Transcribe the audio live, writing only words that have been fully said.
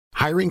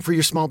Hiring for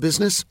your small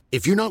business?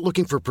 If you're not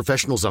looking for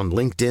professionals on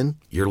LinkedIn,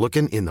 you're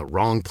looking in the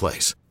wrong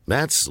place.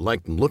 That's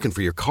like looking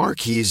for your car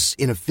keys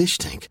in a fish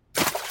tank.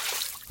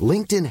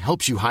 LinkedIn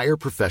helps you hire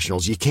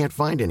professionals you can't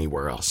find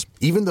anywhere else,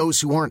 even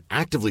those who aren't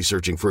actively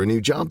searching for a new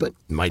job but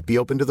might be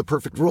open to the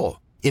perfect role.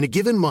 In a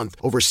given month,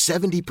 over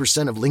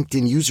 70% of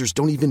LinkedIn users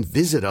don't even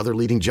visit other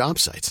leading job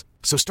sites.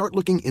 So start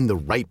looking in the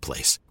right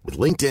place. With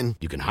LinkedIn,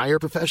 you can hire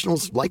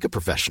professionals like a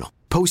professional.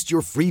 Post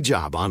your free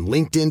job on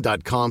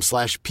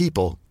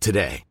linkedin.com/people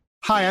today.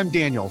 Hi, I'm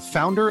Daniel,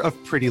 founder of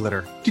Pretty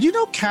Litter. Did you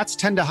know cats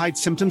tend to hide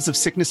symptoms of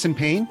sickness and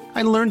pain?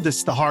 I learned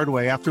this the hard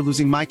way after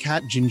losing my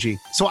cat, Gingy.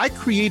 So I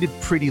created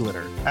Pretty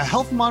Litter, a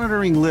health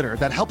monitoring litter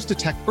that helps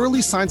detect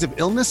early signs of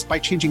illness by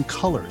changing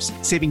colors,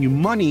 saving you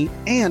money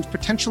and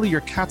potentially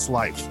your cat's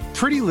life.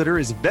 Pretty Litter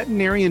is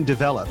veterinarian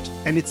developed,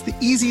 and it's the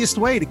easiest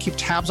way to keep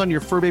tabs on your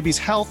fur baby's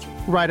health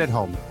right at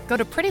home. Go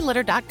to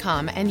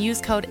prettylitter.com and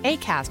use code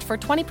ACAST for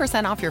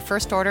 20% off your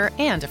first order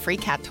and a free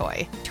cat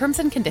toy. Terms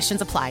and conditions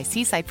apply.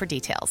 See site for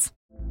details.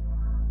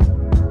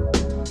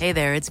 Hey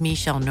there, it's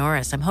Michelle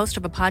Norris. I'm host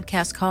of a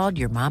podcast called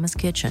Your Mama's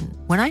Kitchen.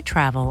 When I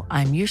travel,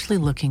 I'm usually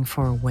looking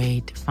for a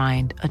way to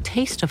find a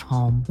taste of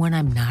home when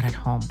I'm not at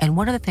home. And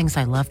one of the things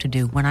I love to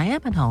do when I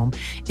am at home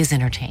is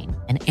entertain.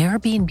 And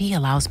Airbnb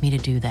allows me to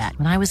do that.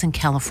 When I was in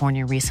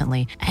California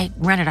recently, I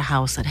rented a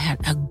house that had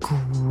a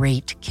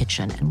great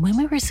kitchen. And when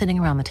we were sitting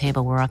around the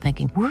table, we're all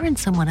thinking, we're in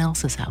someone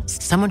else's house.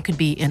 Someone could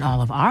be in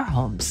all of our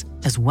homes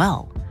as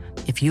well.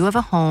 If you have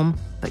a home,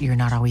 but you're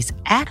not always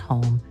at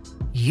home,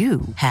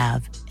 you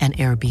have an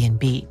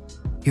Airbnb.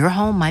 Your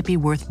home might be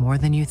worth more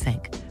than you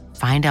think.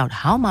 Find out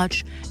how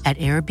much at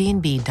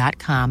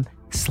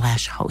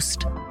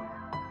airbnb.com/host.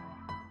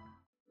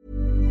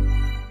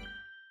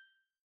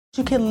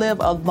 You can live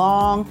a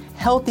long,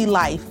 healthy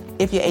life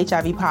if you're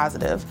HIV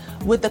positive.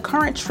 With the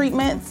current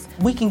treatments,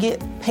 we can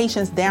get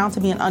patients down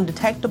to being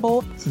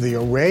undetectable. The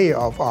array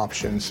of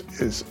options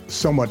is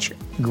so much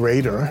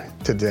greater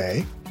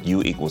today.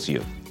 U equals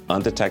U.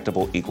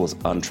 Undetectable equals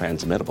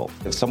untransmittable.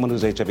 If someone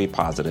who's HIV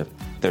positive,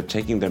 they're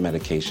taking their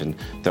medication,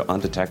 they're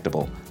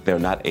undetectable, they're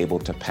not able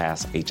to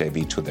pass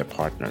HIV to their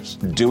partners.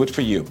 Do it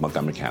for you,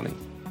 Montgomery County.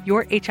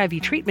 Your HIV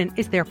treatment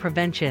is their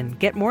prevention.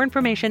 Get more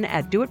information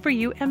at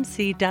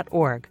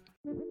doitforyoumc.org.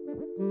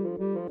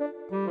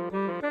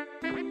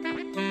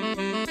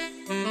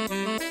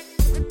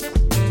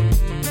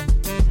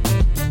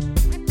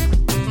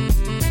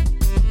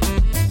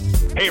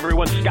 Hey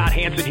everyone, Scott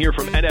Hansen here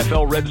from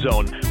NFL Red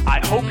Zone. I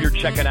hope you're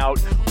checking out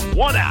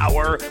 1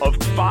 hour of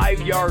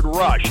 5 Yard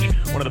Rush,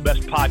 one of the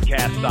best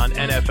podcasts on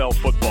NFL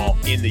football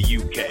in the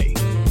UK.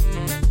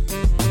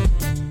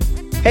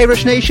 Hey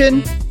Rush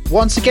Nation,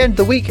 once again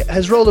the week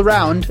has rolled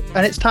around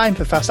and it's time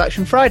for Fast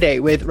Action Friday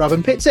with Rob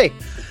and Pitsy.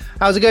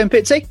 How's it going,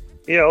 Pitsy?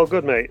 Yeah, all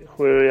good, mate.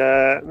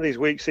 These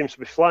weeks seems to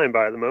be flying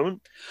by at the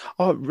moment.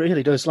 Oh, it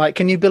really does. Like,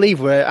 can you believe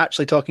we're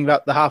actually talking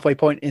about the halfway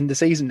point in the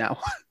season now?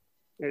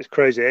 It's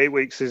crazy. 8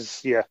 weeks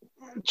is,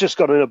 just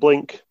got in a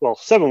blink. Well,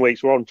 7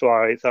 weeks, we're on to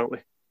our 8th, aren't we?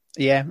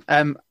 Yeah.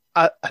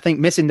 I think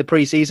missing the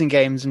pre-season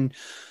games and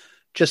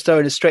just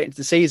throwing us straight into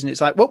the season,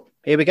 it's like, well,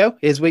 here we go.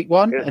 Here's week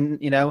one. Yeah. And,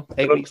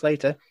 8 weeks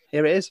later,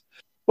 here it is.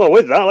 Well,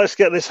 with that, let's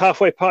get this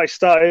halfway party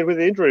started with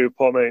the injury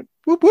report, mate.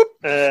 Whoop, whoop.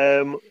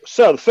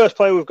 So the first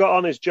player we've got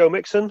on is Joe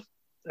Mixon.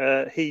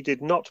 He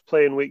did not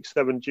play in week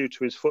 7 due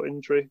to his foot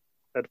injury.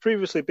 Had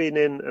previously been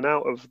in and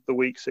out of the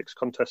week 6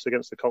 contest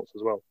against the Colts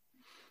as well.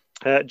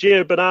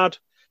 Gio Bernard,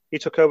 he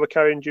took over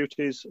carrying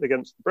duties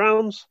against the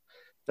Browns,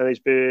 and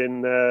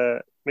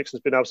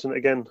Mixon's been absent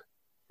again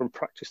from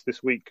practice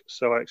this week,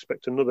 so I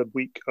expect another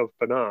week of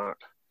Bernard.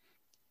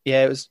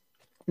 Yeah, it was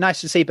nice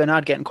to see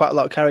Bernard getting quite a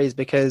lot of carries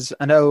because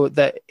I know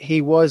that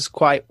he was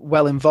quite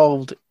well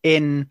involved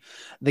in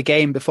the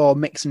game before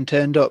Mixon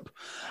turned up.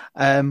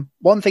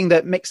 One thing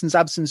that Mixon's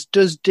absence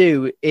does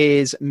do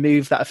is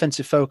move that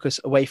offensive focus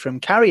away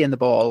from carrying the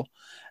ball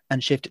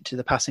and shift it to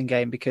the passing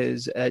game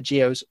because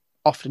Gio's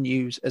often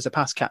used as a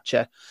pass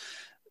catcher.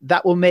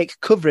 That will make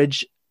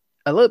coverage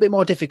a little bit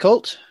more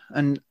difficult.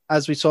 And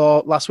as we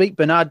saw last week,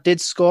 Bernard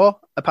did score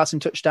a passing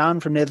touchdown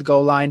from near the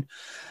goal line.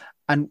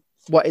 And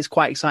what is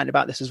quite exciting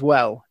about this as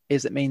well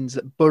is it means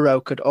that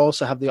Burrow could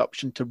also have the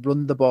option to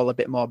run the ball a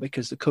bit more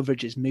because the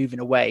coverage is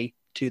moving away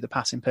to the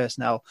passing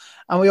personnel.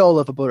 And we all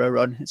love a Burrow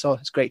run. It's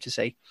great to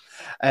see.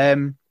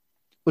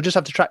 We'll just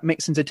have to track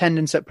Mixon's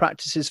attendance at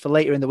practices for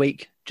later in the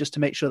week just to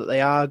make sure that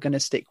they are going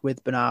to stick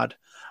with Bernard.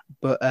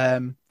 But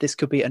this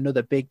could be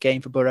another big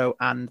game for Burrow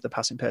and the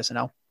passing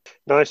personnel.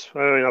 Nice. I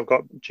mean, I've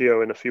got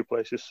Gio in a few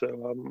places, so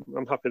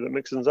I'm happy that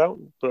Mixon's out,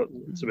 but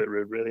it's a bit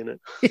rude, really,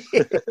 isn't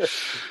it?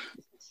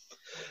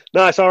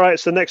 Nice. All right.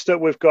 So next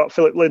up, we've got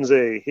Philip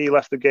Lindsay. He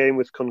left the game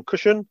with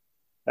concussion.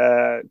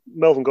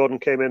 Melvin Gordon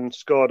came in,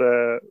 scored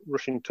a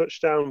rushing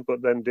touchdown,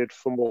 but then did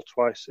fumble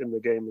twice in the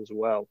game as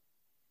well.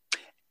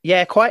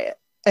 Yeah, quite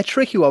a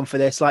tricky one for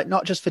this, like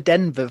not just for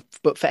Denver,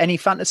 but for any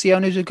fantasy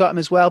owners who've got him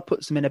as well,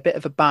 puts them in a bit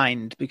of a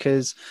bind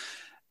because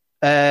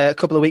a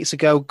couple of weeks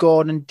ago,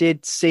 Gordon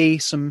did see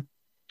some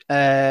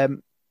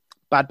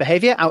bad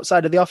behaviour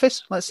outside of the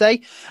office, let's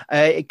say.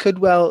 It could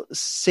well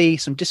see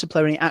some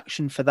disciplinary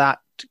action for that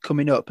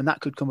coming up, and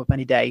that could come up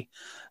any day.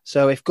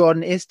 So if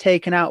Gordon is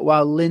taken out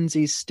while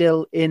Lindsay's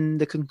still in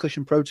the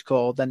concussion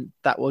protocol, then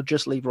that will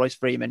just leave Royce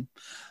Freeman.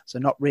 So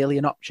not really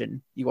an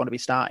option you want to be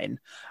starting.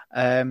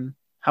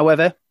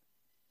 However,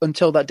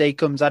 until that day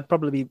comes, I'd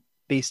probably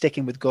be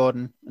sticking with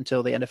Gordon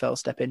until the NFL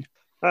step in.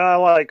 I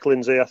like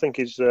Lindsay. I think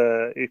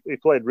he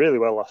played really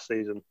well last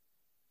season.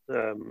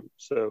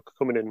 So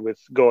coming in with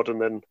Gordon,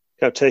 then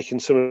taking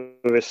some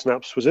of his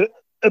snaps was it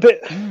a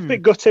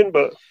bit gutting,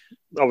 but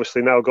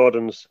obviously now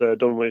Gordon's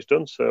done what he's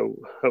done. So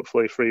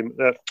hopefully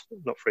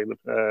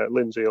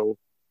Lindsay will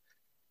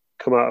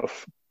come out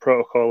of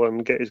protocol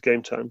and get his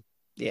game time.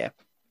 Yeah.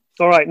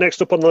 All right,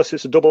 next up on the list,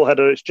 it's a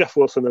doubleheader. It's Jeff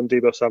Wilson and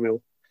Deebo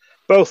Samuel.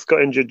 Both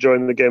got injured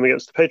during the game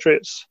against the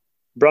Patriots.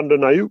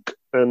 Brandon Ayuk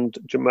and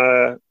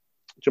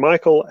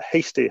Jermichael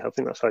Hasty, I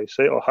think that's how you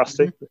say it, or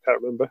Hasty, I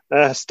can't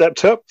remember,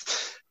 stepped up.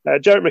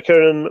 Jerick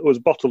McKinnon was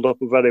bottled up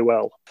very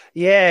well.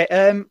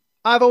 Yeah,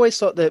 I've always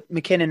thought that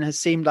McKinnon has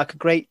seemed like a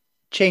great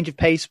change of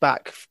pace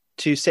back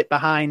to sit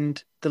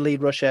behind the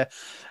lead rusher,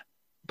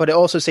 but it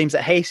also seems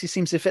that Hasty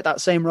seems to fit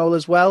that same role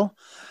as well.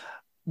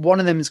 One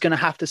of them is going to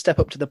have to step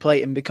up to the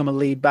plate and become a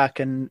lead back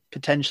and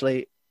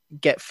potentially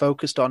get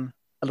focused on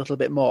a little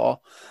bit more.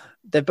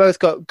 They've both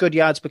got good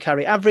yards per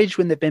carry average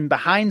when they've been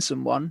behind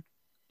someone,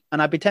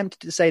 and I'd be tempted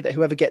to say that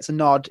whoever gets a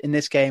nod in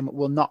this game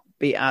will not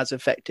be as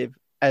effective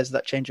as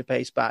that change of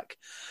pace back.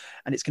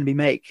 And it's going to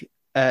make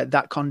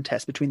that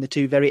contest between the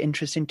two very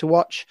interesting to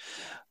watch.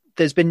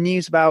 There's been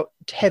news about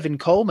Tevin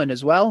Coleman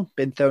as well,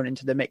 been thrown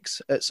into the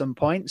mix at some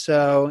point.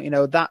 So,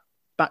 that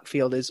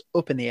backfield is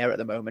up in the air at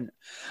the moment.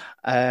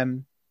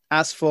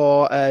 As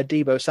for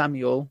Deebo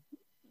Samuel,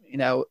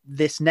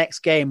 this next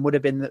game would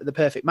have been the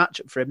perfect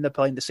matchup for him. They're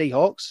playing the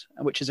Seahawks,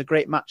 which is a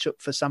great matchup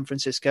for San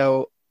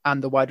Francisco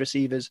and the wide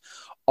receivers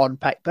on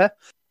paper.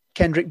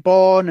 Kendrick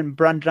Bourne and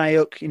Brandon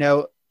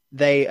Ayuk,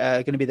 they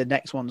are going to be the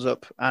next ones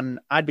up. And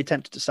I'd be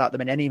tempted to start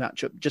them in any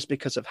matchup just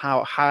because of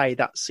how high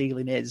that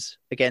ceiling is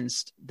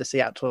against the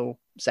Seattle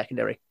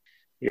secondary.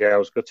 Yeah, I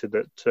was gutted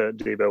that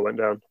Deebo went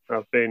down.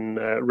 I've been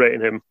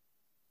rating him.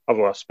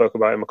 I spoke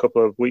about him a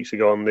couple of weeks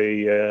ago on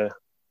the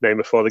name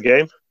before the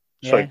game.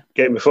 Yeah. Sorry,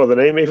 game before the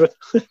name even.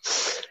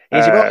 So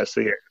yeah.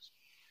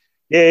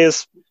 He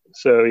is.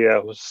 So yeah,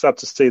 it was sad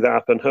to see that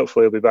happen.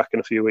 Hopefully he'll be back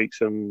in a few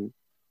weeks and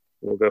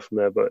we'll go from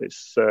there. But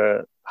it's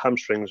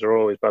hamstrings are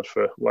always bad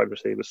for wide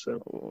receivers.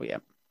 So yeah.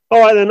 All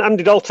right then,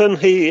 Andy Dalton,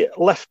 he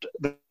left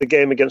the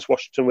game against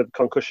Washington with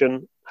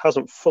concussion.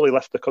 Hasn't fully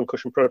left the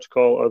concussion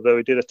protocol, although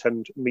he did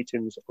attend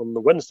meetings on the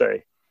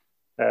Wednesday.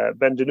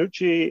 Ben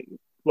DiNucci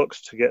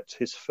looks to get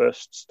his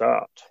first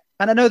start.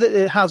 And I know that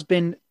there has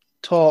been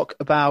talk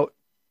about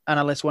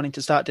analysts wanting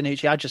to start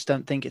DiNucci. I just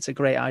don't think it's a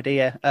great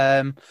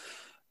idea.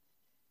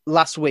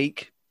 Last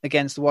week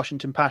against the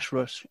Washington pass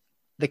rush,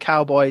 the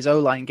Cowboys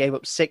O-line gave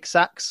up 6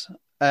 sacks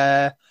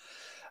and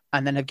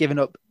then have given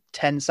up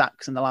 10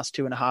 sacks in the last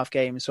 2.5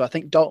 games. So I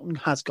think Dalton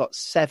has got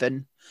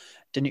 7.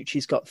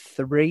 DiNucci's got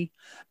 3.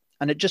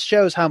 And it just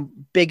shows how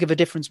big of a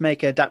difference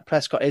maker Dak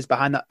Prescott is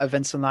behind that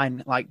offensive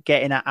line, like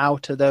getting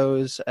out of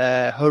those,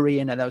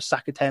 hurrying and those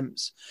sack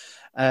attempts,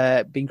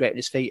 being great on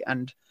his feet.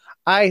 And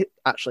I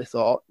actually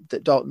thought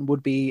that Dalton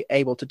would be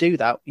able to do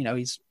that.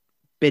 He's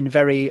been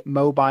very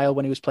mobile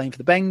when he was playing for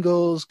the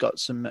Bengals, got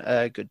some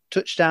good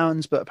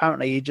touchdowns, but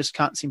apparently he just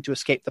can't seem to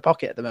escape the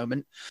pocket at the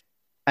moment.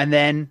 And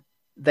then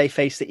they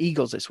face the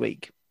Eagles this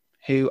week,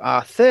 who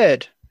are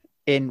 3rd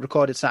in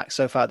recorded sacks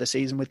so far this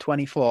season with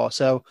 24.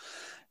 So,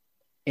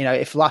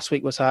 if last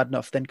week was hard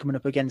enough, then coming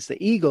up against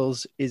the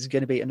Eagles is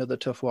going to be another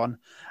tough one.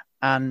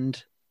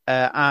 And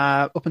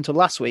up until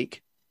last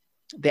week,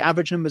 the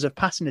average numbers of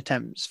passing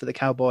attempts for the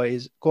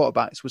Cowboys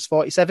quarterbacks was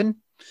 47.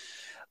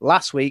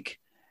 Last week,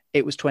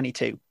 it was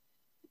 22.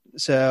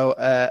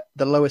 So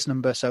the lowest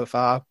number so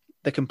far.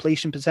 The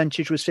completion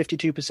percentage was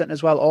 52%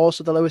 as well,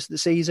 also the lowest of the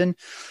season.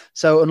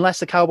 So unless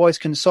the Cowboys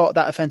can sort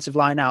that offensive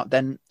line out,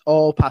 then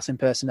all passing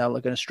personnel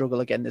are going to struggle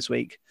again this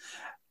week.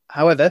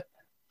 However,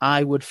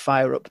 I would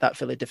fire up that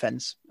Philly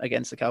defense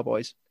against the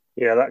Cowboys.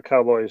 Yeah, that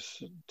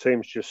Cowboys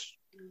team's just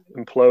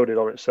imploded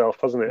on itself,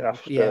 hasn't it,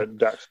 after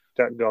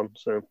Dak gone?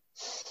 So,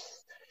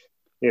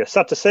 yeah,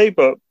 sad to see,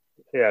 but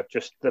yeah,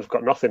 just they've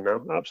got nothing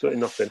now. Absolutely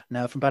nothing.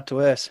 No, from bad to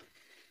worse.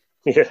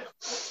 Yeah.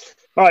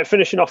 All right,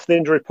 finishing off the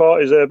injury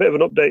report is a bit of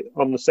an update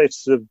on the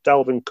status of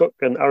Dalvin Cook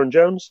and Aaron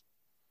Jones.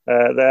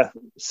 They're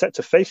set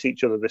to face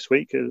each other this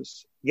week,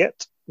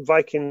 yet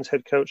Vikings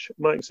head coach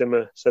Mike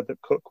Zimmer said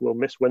that Cook will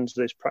miss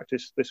Wednesday's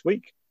practice this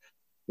week.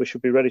 We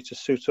should be ready to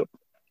suit up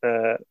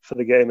for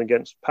the game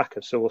against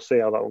Packers, so we'll see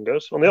how that one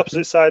goes. On the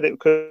opposite side, it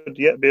could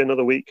yet be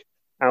another week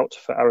out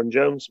for Aaron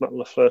Jones. Matt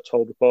LaFleur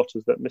told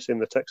reporters that missing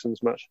the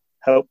Texans match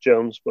helped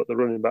Jones, but the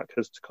running back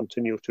has to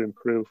continue to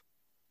improve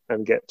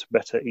and get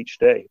better each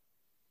day,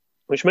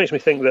 which makes me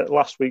think that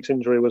last week's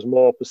injury was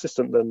more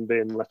persistent than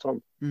being let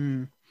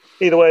on.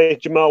 Either way,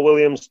 Jamal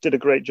Williams did a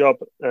great job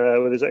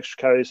with his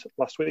extra carries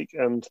last week,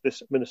 and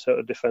this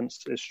Minnesota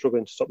defense is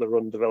struggling to stop the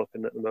run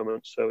developing at the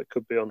moment, so it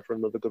could be on for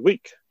another good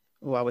week.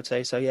 Oh, I would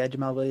say so. Yeah,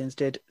 Jamal Williams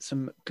did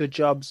some good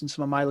jobs in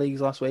some of my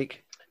leagues last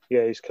week.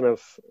 Yeah, he's kind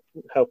of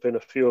helping a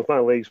few of my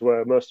leagues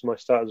where most of my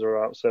starters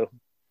are out. So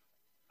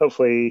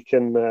hopefully he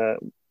can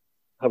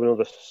have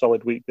another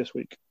solid week this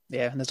week.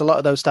 Yeah, and there's a lot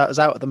of those starters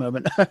out at the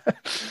moment.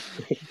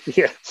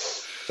 Yeah,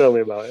 tell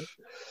me about it.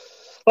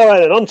 All right,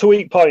 then, on to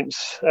week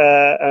points.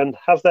 And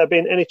have there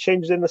been any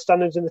changes in the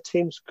standings in the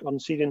teams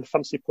conceding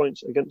fantasy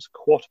points against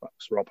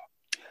quarterbacks, Rob?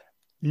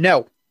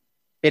 No.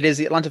 It is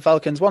the Atlanta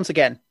Falcons once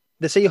again.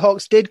 The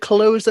Seahawks did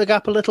close the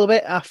gap a little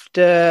bit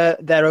after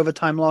their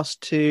overtime loss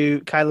to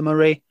Kyler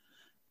Murray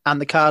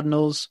and the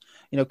Cardinals.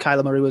 You know,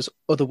 Kyler Murray was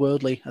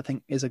otherworldly, I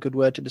think is a good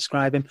word to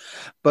describe him.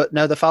 But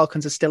no, the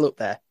Falcons are still up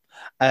there.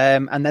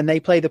 And then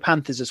they play the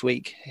Panthers this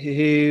week,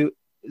 who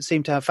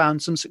seem to have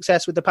found some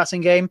success with the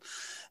passing game.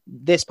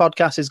 This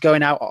podcast is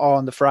going out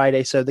on the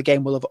Friday, so the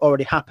game will have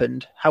already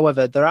happened.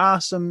 However, there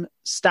are some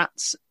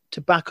stats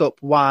to back up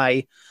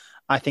why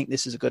I think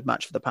this is a good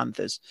match for the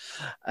Panthers.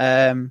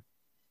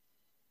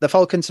 The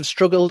Falcons have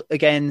struggled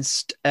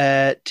against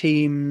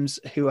teams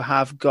who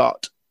have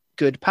got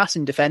good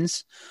passing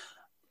defense,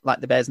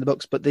 like the Bears and the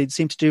Bucs, but they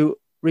seem to do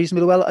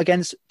reasonably well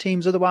against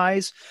teams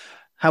otherwise.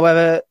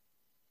 However,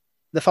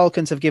 the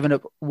Falcons have given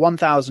up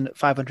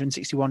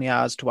 1,561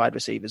 yards to wide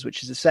receivers,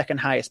 which is the second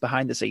highest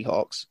behind the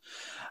Seahawks.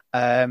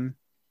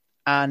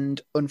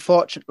 And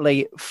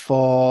unfortunately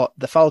for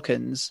the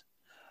Falcons,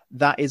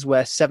 that is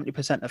where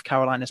 70% of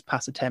Carolina's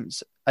pass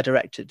attempts are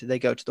directed. They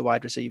go to the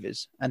wide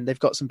receivers, and they've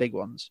got some big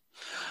ones.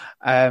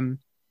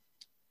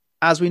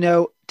 As we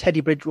know,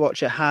 Teddy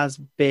Bridgewater has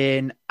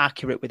been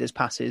accurate with his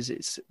passes.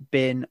 It's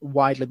been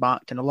widely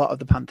marked in a lot of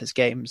the Panthers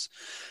games.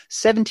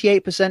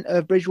 78%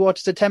 of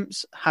Bridgewater's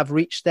attempts have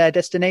reached their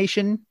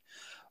destination,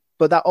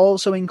 but that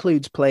also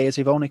includes players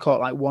who've only caught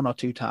like 1 or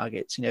 2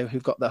 targets, you know,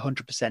 who've got the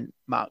 100%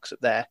 marks up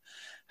there.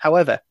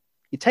 However,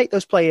 you take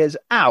those players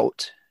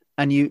out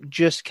and you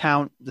just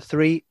count the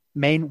 3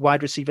 main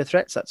wide receiver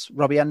threats. That's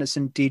Robbie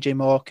Anderson, DJ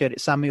Moore,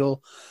 Curtis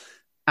Samuel,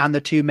 and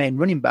the 2 main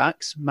running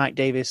backs, Mike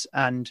Davis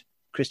and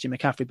Christian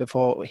McCaffrey,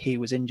 before he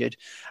was injured.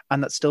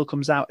 And that still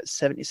comes out at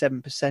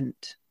 77%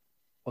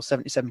 or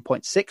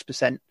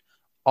 77.6%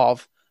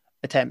 of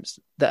attempts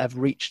that have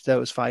reached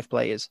those 5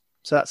 players.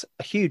 So that's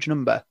a huge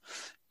number,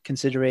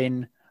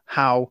 considering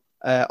how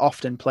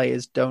often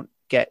players don't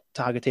get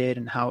targeted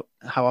and how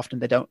often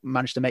they don't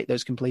manage to make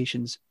those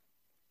completions.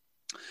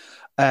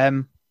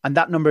 And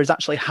that number is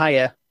actually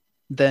higher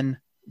than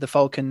the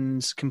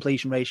Falcons'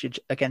 completion ratio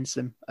against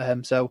them.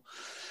 So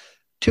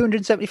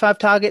 275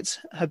 targets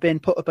have been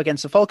put up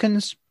against the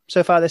Falcons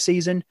so far this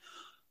season.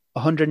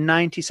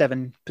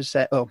 197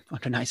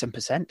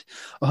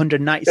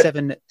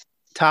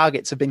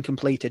 targets have been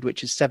completed,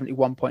 which is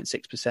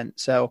 71.6%.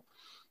 So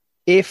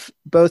if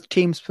both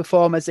teams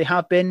perform as they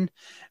have been,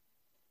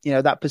 you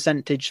know, that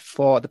percentage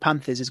for the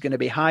Panthers is going to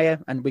be higher,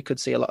 and we could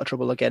see a lot of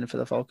trouble again for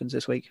the Falcons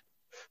this week.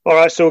 All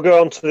right, so we'll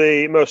go on to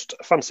the most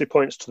fancy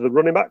points to the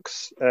running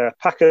backs.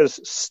 Packers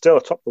still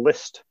atop the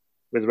list,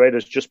 with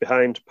Raiders just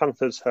behind.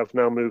 Panthers have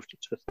now moved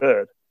to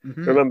 3rd.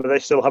 Mm-hmm. Remember, they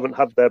still haven't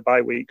had their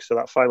bye week, so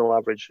that final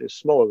average is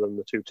smaller than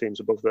the 2 teams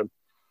above them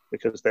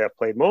because they have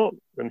played more,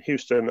 and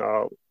Houston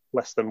are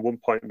less than 1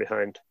 point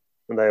behind,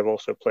 and they have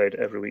also played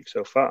every week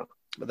so far.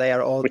 But they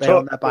are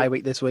on their bye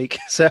week this week,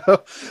 so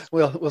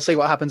we'll see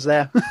what happens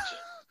there.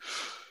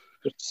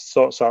 Just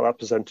sorts out that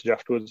percentage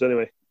afterwards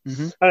anyway.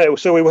 Mm-hmm. Anyway,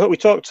 so we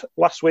talked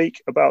last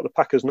week about the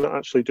Packers not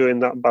actually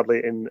doing that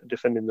badly in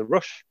defending the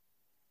rush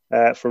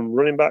from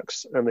running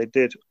backs, and they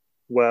did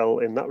well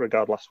in that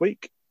regard last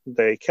week.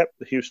 They kept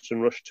the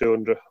Houston rush to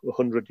under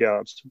 100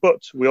 yards,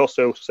 but we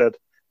also said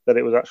that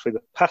it was actually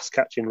the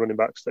pass-catching running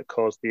backs that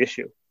caused the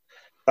issue.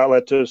 That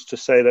led us to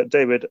say that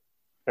David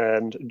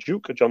and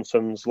Duke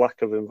Johnson's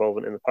lack of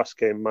involvement in the pass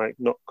game might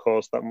not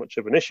cause that much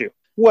of an issue.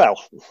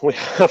 Well, we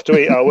have to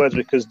eat our words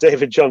because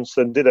David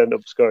Johnson did end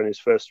up scoring his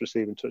first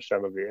receiving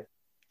touchdown of the year.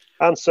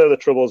 And so the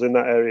troubles in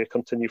that area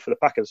continue for the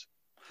Packers.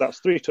 That's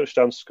 3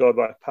 touchdowns scored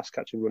by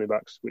pass-catching running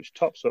backs, which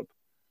tops up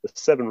the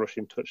 7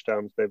 rushing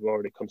touchdowns they've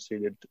already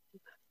conceded,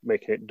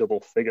 making it double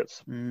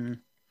figures.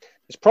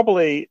 It's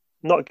probably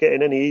not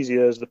getting any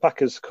easier as the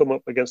Packers come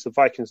up against the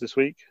Vikings this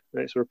week.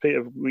 It's a repeat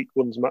of Week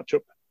 1's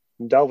matchup.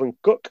 Dalvin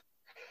Cook,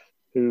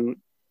 who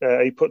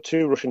he put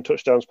 2 rushing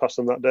touchdowns past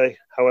them that day.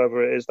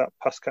 However, it is that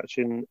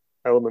pass-catching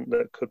element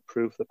that could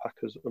prove the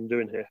Packers'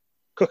 undoing here.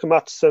 Cook and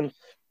Mattison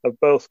have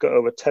both got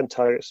over 10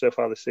 targets so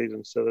far this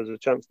season, so there's a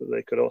chance that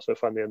they could also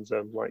find the end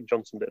zone like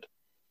Johnson did.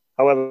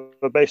 However,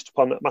 based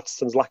upon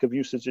Mattison's lack of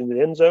usage in the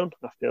end zone,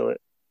 I feel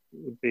it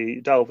would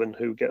be Dalvin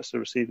who gets the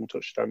receiving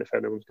touchdown if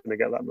anyone's going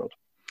to get that nod.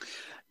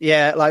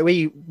 Yeah, like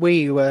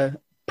we were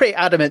pretty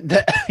adamant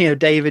that, you know,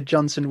 David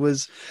Johnson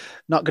was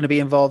not going to be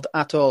involved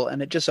at all,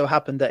 and it just so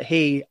happened that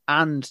he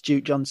and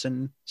Duke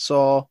Johnson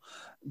saw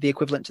the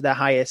equivalent to their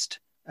highest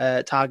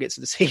targets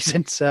of the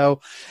season. So,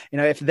 you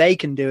know, if they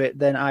can do it,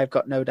 then I've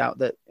got no doubt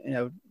that, you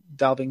know,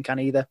 Dalvin can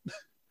either.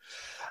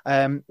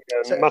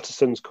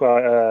 Mattison's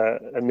quite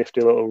a nifty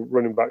little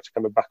running back to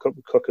kind of back up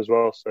Cook as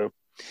well. So,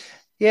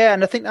 yeah,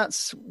 and I think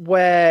that's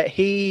where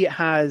he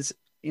has,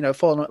 you know,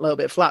 fallen a little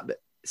bit flat. But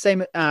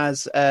same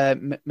as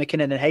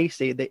McKinnon and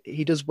Hasty,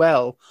 he does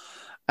well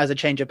as a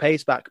change of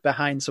pace back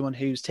behind someone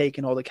who's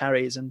taking all the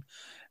carries. And,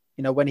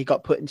 when he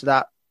got put into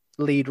that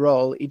lead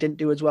role, he didn't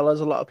do as well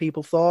as a lot of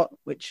people thought,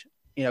 which,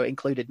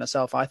 included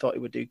myself. I thought he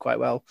would do quite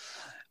well,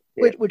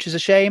 which is a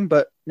shame.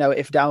 But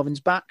if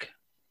Dalvin's back,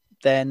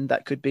 then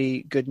that could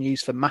be good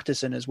news for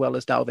Mattison as well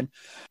as Dalvin.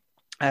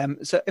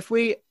 So if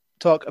we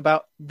talk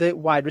about the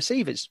wide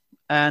receivers,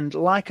 and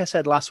like I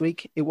said last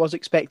week, it was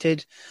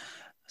expected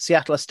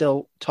Seattle are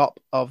still top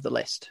of the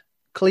list.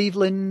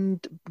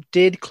 Cleveland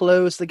did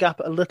close the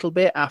gap a little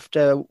bit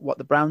after what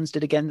the Browns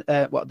did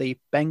what the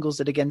Bengals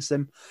did against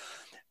them,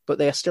 but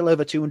they are still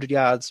over 200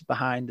 yards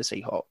behind the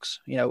Seahawks.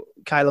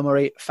 Kyler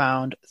Murray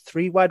found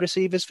 3 wide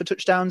receivers for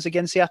touchdowns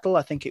against Seattle.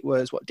 I think it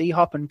was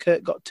D-Hop and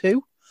Kirk got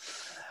 2.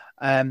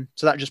 So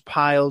that just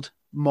piled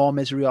more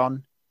misery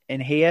on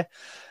in here.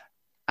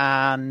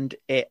 And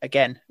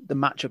the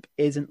matchup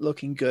isn't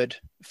looking good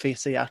for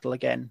Seattle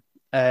again.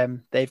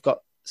 They've got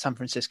San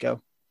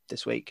Francisco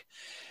this week.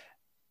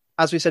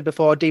 As we said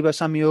before, Deebo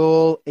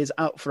Samuel is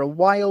out for a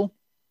while,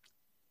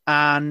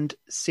 and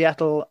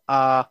Seattle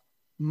are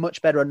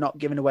much better at not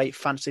giving away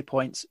fantasy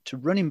points to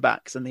running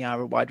backs than they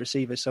are wide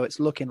receivers. So it's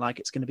looking like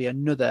it's going to be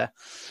another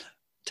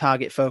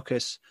target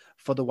focus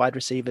for the wide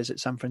receivers at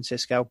San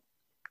Francisco.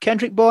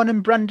 Kendrick Bourne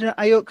and Brandon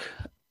Ayuk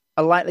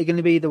are likely going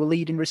to be the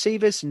leading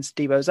receivers since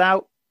Deebo's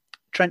out.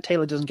 Trent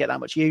Taylor doesn't get that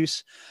much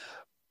use,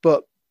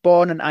 but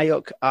Bourne and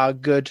Ayuk are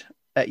good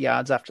at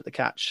yards after the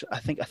catch. I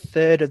think a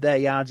third of their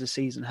yards this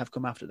season have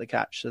come after the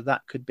catch, so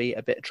that could be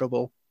a bit of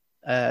trouble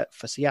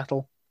for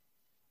Seattle.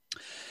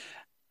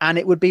 And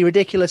it would be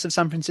ridiculous of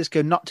San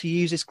Francisco not to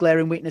use this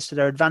glaring weakness to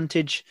their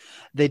advantage.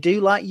 They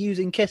do like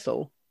using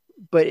Kittle,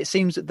 but it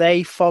seems that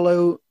they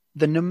follow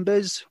the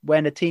numbers.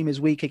 When a team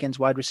is weak against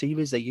wide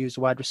receivers, they use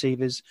the wide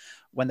receivers.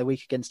 When they're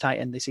weak against tight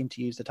end, they seem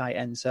to use the tight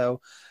end. So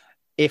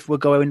if we're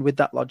going with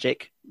that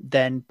logic,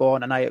 then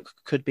Bourne and Ayuk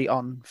could be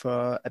on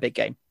for a big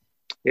game.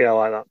 Yeah, I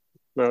like that.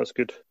 No, that's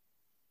good.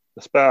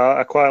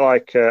 I quite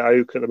like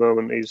Ayuk at the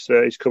moment.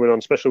 He's coming on,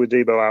 especially with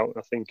Deebo out.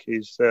 I think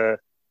he's going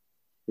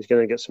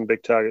to get some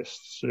big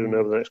targets soon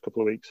over the next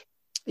couple of weeks.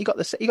 He got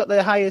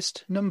the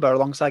highest number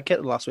alongside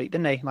Kittle last week,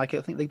 didn't he? I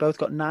think they both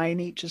got 9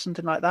 each or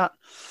something like that.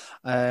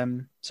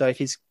 So if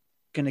he's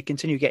going to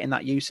continue getting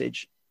that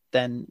usage,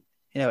 then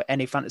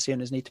any fantasy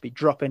owners need to be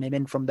dropping him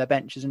in from their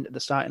benches into the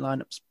starting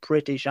lineups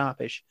pretty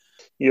sharpish.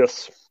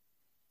 Yes.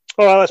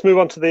 All right, let's move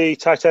on to the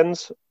tight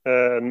ends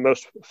and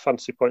most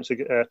fantasy points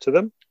to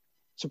them.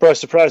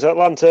 Surprise, surprise,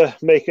 Atlanta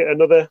make it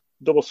another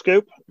double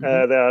scoop.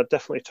 Mm-hmm. They are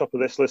definitely top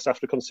of this list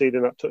after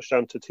conceding that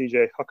touchdown to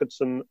TJ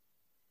Hockenson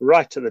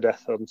right to the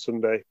death on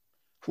Sunday.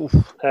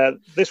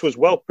 This was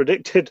well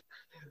predicted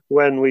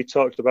when we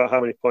talked about how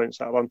many points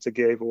Atlanta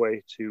gave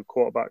away to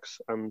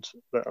quarterbacks, and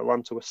that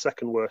Atlanta was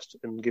second worst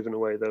in giving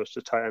away those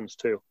to tight ends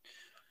too.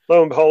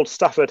 Lo and behold,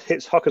 Stafford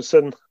hits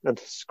Hockenson and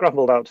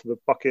scrambled out to the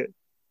pocket.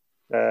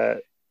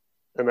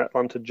 And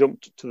Atlanta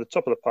jumped to the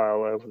top of the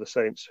pile over the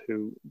Saints,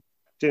 who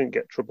didn't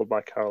get troubled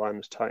by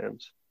Carolina's tight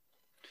ends,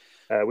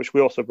 which we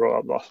also brought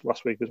up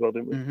last week as well,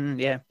 didn't we? Mm-hmm,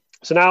 yeah.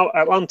 So now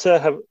Atlanta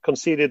have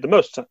conceded the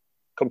most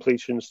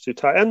completions to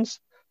tight ends,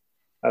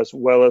 as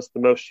well as the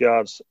most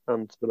yards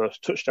and the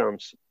most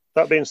touchdowns.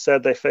 That being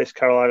said, they face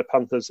Carolina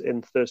Panthers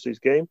in Thursday's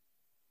game.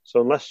 So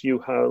unless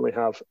you only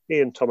have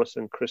Ian Thomas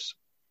and Chris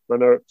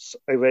Manhertz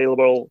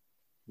available,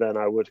 then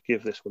I would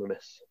give this one a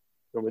miss.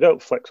 And we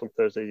don't flex on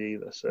Thursdays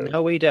either. So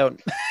no, we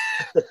don't.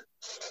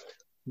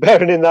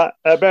 bearing that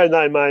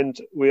in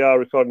mind, we are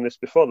recording this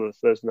before the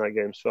Thursday night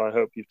game, so I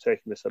hope you've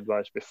taken this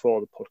advice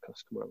before the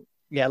podcast comes out.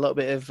 Yeah, a little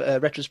bit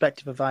of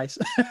retrospective advice.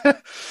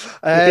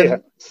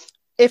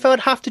 If I would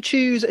have to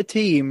choose a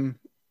team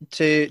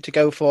to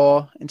go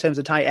for in terms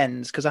of tight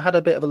ends, because I had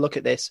a bit of a look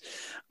at this,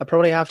 I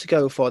probably have to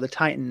go for the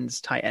Titans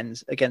tight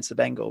ends against the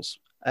Bengals.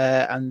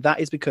 And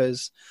that is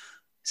because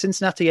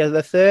Cincinnati are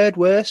the third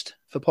worst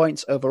for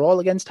points overall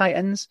against tight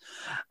ends.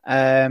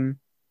 And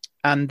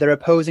their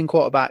opposing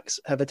quarterbacks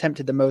have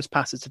attempted the most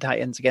passes to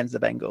tight ends against the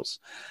Bengals.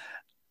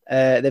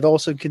 They've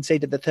also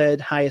conceded the third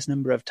highest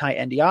number of tight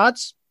end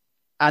yards.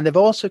 And they've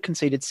also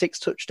conceded 6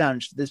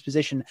 touchdowns to this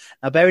position.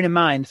 Now, bearing in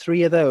mind,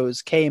 3 of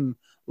those came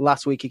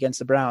last week against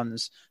the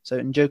Browns. So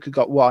Njoku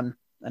got 1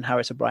 and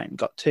Harrison Bryant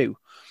got 2.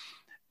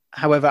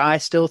 However, I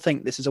still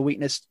think this is a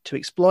weakness to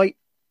exploit.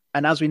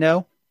 And as we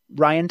know,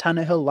 Ryan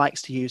Tannehill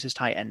likes to use his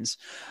tight ends.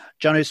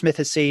 Jonnu Smith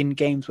has seen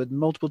games with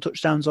multiple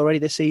touchdowns already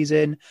this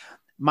season.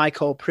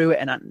 Michael Pruitt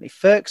and Anthony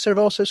Ferguson have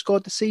also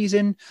scored this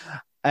season.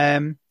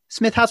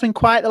 Smith has been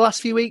quiet the last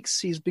few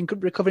weeks. He's been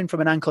recovering from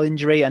an ankle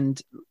injury,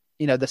 and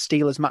the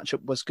Steelers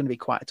matchup was going to be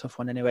quite a tough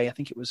one anyway. I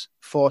think it was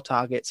 4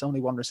 targets,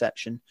 only 1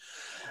 reception.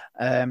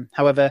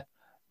 However,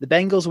 the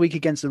Bengals are weak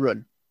against the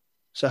run.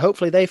 So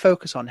hopefully they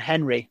focus on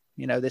Henry,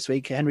 this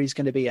week. Henry's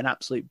going to be an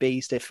absolute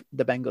beast if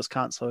the Bengals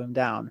can't slow him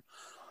down.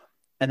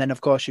 And then,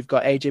 of course, you've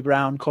got A.J.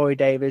 Brown, Corey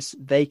Davis.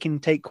 They can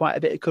take quite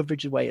a bit of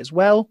coverage away as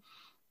well.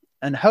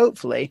 And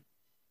hopefully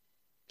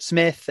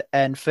Smith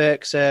and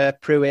Ferguson,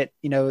 Pruitt,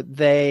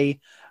 they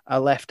are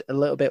left a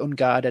little bit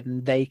unguarded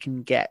and they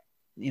can get,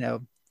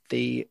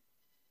 the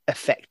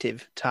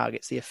effective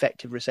targets, the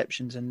effective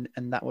receptions, and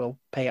that will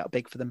pay out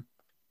big for them.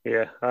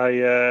 Yeah,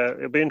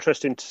 it'll be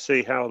interesting to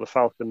see how the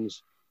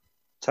Falcons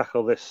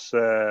tackle this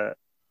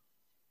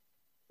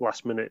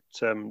last-minute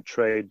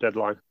trade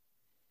deadline.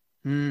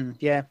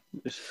 Yeah.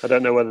 I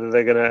don't know whether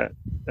they're going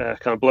to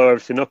kind of blow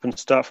everything up and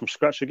start from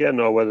scratch again,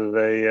 or whether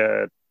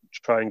they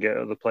try and get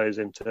other players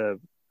in to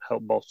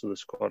help bolster the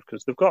squad,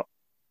 because they've got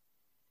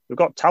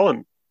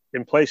talent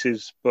in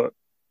places, but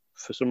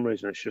for some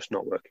reason it's just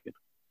not working.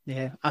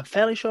 Yeah, I'm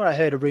fairly sure I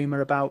heard a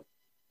rumor about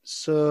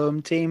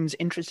some teams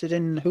interested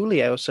in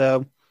Julio,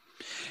 so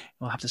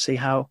we'll have to see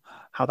how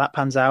that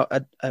pans out.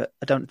 I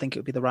don't think it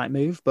would be the right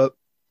move, but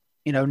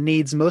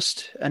needs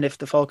must, and if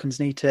the Falcons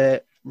need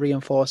to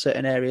reinforce it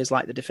in areas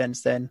like the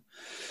defense, then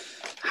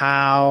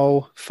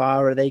how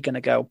far are they going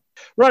to go?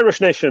 Right,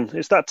 Rush Nation,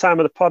 it's that time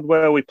of the pod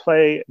where we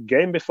play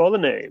Game Before the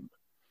Name.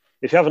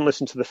 If you haven't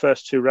listened to the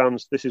first 2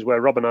 rounds, this is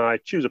where Rob and I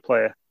choose a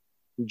player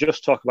and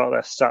just talk about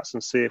their stats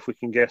and see if we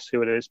can guess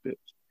who it is. But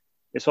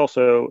it's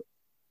also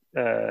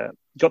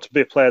got to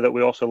be a player that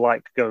we also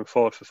like going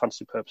forward for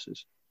fantasy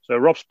purposes. So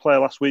Rob's player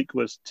last week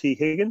was T.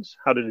 Higgins.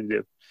 How did he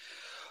do?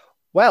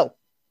 Well,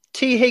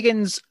 T.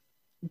 Higgins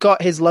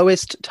got his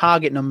lowest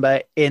target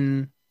number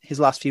in his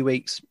last few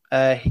weeks.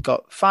 He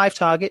got 5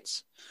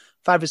 targets,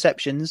 5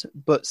 receptions,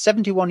 but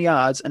 71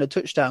 yards and a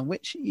touchdown,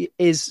 which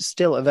is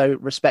still a very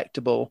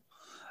respectable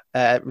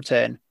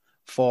return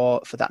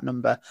for that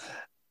number.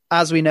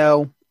 As we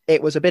know,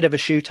 it was a bit of a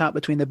shootout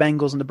between the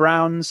Bengals and the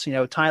Browns.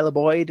 Tyler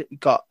Boyd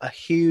got a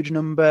huge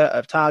number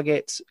of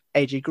targets.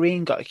 AJ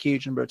Green got a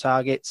huge number of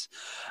targets.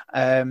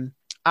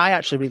 I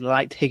actually really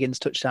liked Higgins'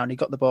 touchdown. He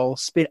got the ball,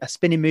 a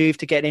spinning move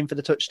to get in for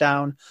the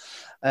touchdown.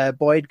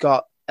 Boyd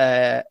got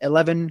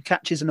 11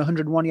 catches and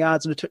 101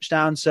 yards and a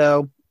touchdown.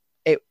 So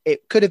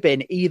it could have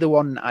been either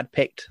one I'd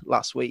picked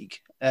last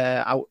week.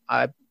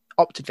 I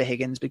opted for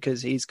Higgins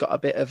because he's got a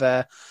bit of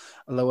a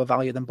lower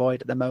value than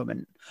Boyd at the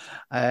moment.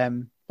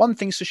 One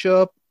thing's for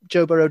sure,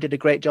 Joe Burrow did a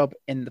great job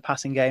in the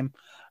passing game.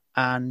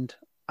 And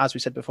as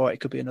we said before, it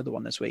could be another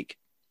one this week.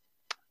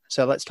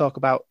 So let's talk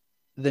about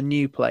the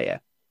new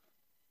player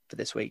for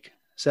this week.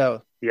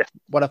 So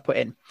what I've put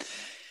in.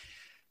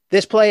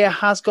 This player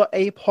has got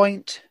a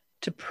point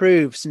to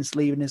prove since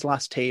leaving his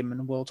last team,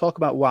 and we'll talk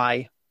about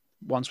why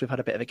once we've had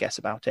a bit of a guess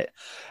about it.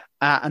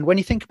 And when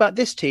you think about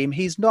this team,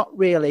 he's not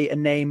really a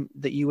name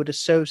that you would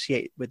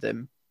associate with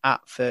them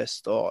at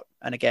first thought.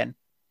 And again,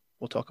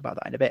 we'll talk about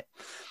that in a bit.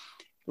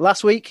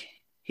 Last week,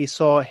 he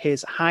saw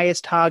his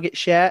highest target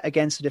share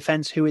against a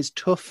defense who is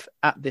tough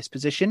at this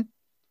position.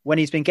 When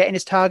he's been getting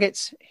his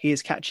targets, he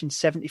is catching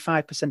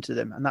 75% of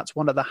them, and that's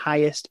one of the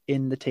highest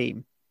in the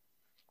team.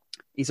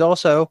 He's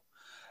also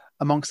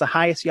amongst the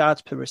highest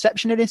yards per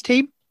reception in his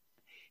team.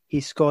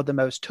 He scored the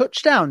most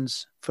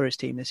touchdowns for his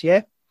team this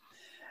year,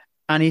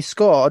 and he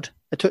scored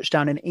a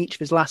touchdown in each of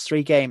his last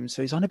 3 games.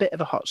 So he's on a bit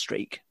of a hot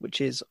streak,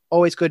 which is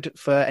always good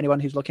for anyone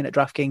who's looking at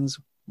DraftKings.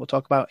 We'll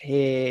talk about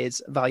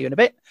his value in a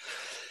bit.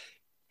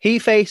 He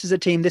faces a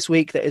team this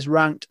week that is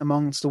ranked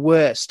amongst the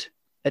worst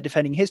at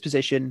defending his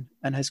position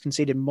and has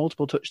conceded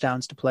multiple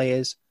touchdowns to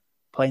players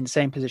playing the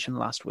same position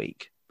last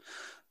week.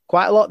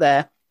 Quite a lot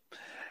there.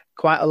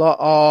 Quite a lot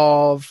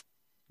of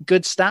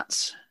good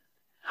stats.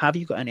 Have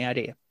you got any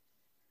idea?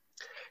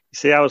 You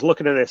see, I was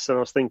looking at this and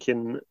I was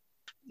thinking,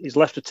 he's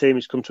left a team,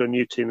 he's come to a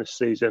new team this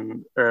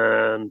season,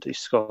 and he's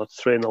scored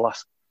 3 in the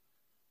last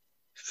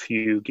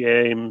few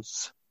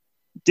games.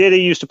 Did he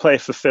used to play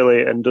for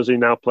Philly, and does he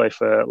now play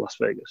for Las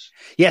Vegas?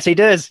 Yes, he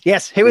does.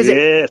 Yes. Who is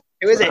it?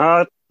 Who is it?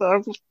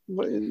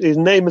 His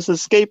name is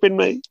escaping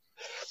me.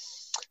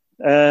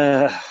 You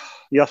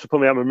have to put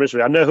me out of my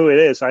misery. I know who it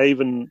is. I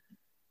even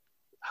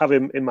have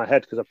him in my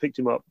head because I picked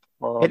him up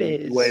on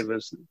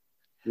waivers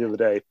the other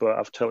day, but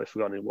I've totally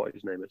forgotten what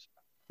his name is.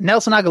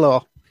 Nelson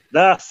Agholor.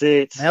 That's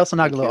it. Nelson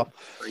Agholor.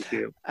 Thank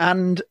you.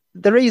 And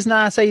the reason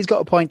I say he's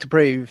got a point to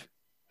prove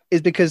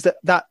is because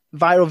that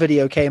viral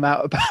video came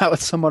out about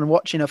someone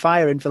watching a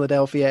fire in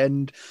Philadelphia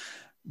and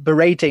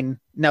berating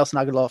Nelson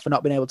Agholor for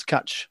not being able to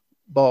catch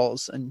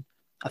balls. And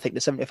I think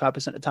the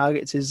 75% of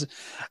targets is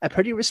a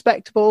pretty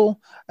respectable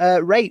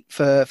rate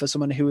for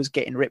someone who was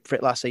getting ripped for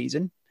it last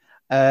season.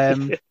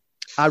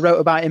 I wrote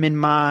about him in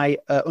my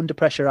Under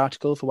Pressure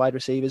article for wide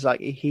receivers.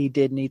 Like, he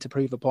did need to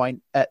prove a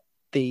point at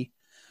the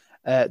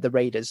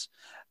Raiders.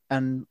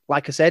 And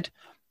like I said,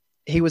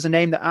 he was a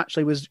name that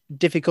actually was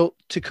difficult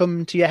to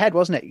come to your head,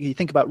 wasn't it? You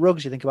think about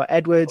Ruggs, you think about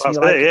Edwards. Well,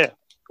 and you're like, yeah.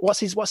 What's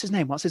his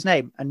name? What's his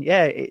name? And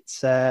yeah,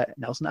 it's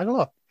Nelson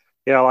Agholor.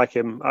 Yeah, I like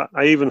him.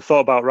 I even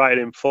thought about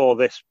writing him for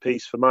this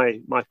piece for my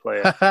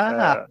player.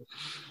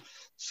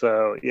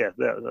 So yeah,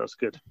 that's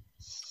good.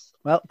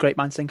 Well, great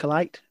minds think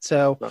alike.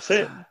 So that's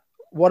it.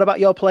 What about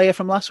your player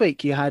from last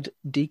week? You had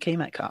DK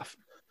Metcalf.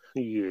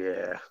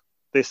 Yeah.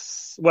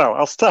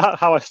 I'll start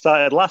how I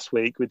started last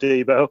week with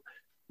Debo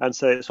and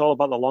say it's all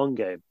about the long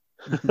game.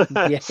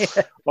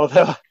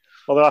 Although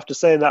after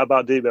saying that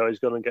about Debo, he's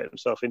going to get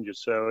himself injured.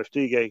 So if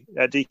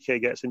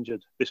DK gets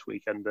injured this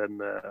weekend, then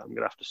I'm going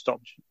to have to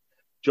stop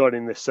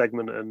joining this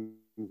segment and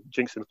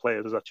jinxing the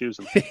players as I choose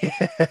them.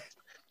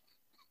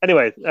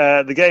 Anyway,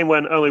 the game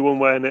went only one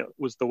way, and it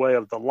was the way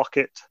of the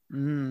Lockett.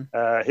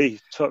 Mm. He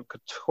took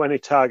 20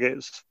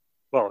 targets.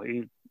 Well,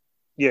 he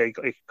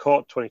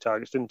caught 20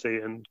 targets, didn't he?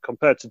 And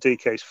compared to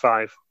DK's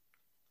 5,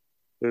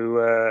 who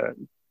it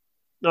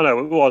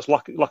was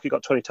Lockett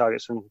got 20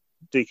 targets and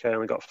DK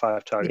only got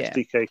 5 targets.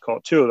 Yeah. DK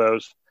caught 2 of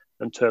those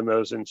and turned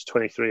those into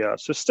 23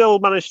 yards. So still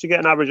managed to get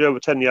an average over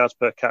 10 yards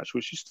per catch,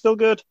 which is still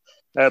good.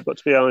 But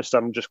to be honest,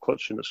 I'm just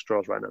clutching at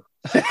straws right now.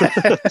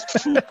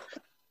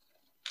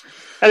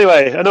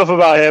 Anyway, enough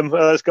about him.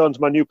 Let's go on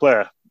to my new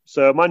player.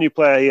 So my new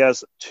player, he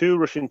has 2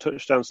 rushing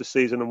touchdowns this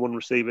season and 1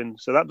 receiving.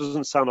 So that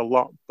doesn't sound a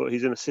lot, but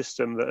he's in a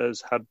system that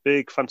has had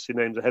big fantasy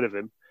names ahead of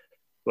him.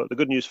 But the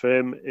good news for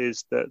him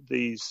is that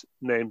these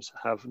names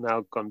have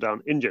now gone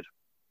down injured,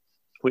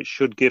 which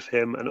should give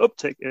him an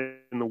uptick in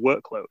the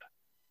workload.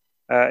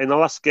 In the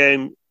last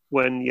game,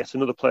 when yet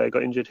another player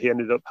got injured, he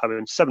ended up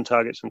having 7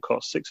 targets and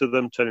caught 6 of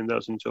them, turning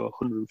those into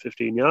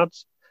 115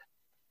 yards.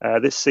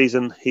 This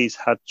season, he's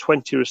had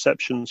 20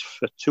 receptions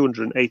for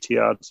 280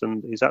 yards,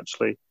 and he's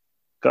actually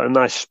got a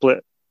nice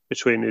split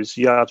between his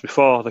yards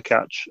before the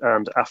catch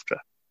and after.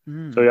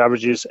 So he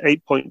averages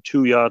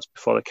 8.2 yards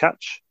before the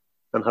catch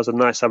and has a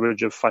nice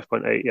average of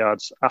 5.8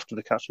 yards after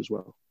the catch as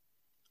well.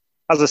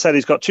 As I said,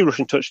 he's got 2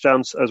 rushing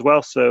touchdowns as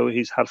well, so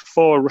he's had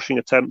 4 rushing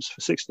attempts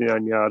for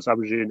 69 yards,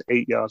 averaging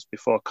 8 yards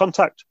before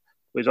contact.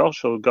 But he's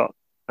also got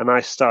a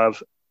nice stat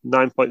of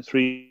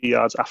 9.3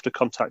 yards after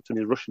contact in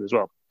his rushing as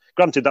well.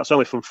 Granted, that's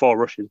only from 4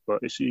 rushes, but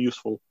it's a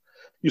useful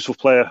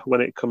player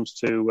when it comes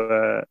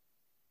to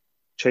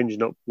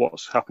changing up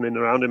what's happening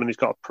around him. And he's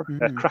got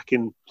a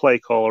cracking play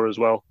caller as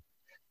well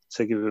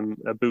to give him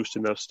a boost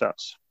in those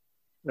stats.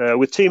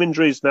 With team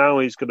injuries now,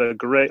 he's got a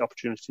great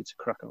opportunity to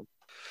crack on.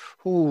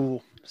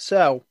 Ooh,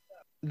 so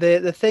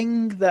the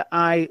thing that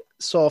I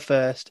saw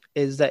first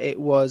is that it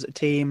was a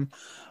team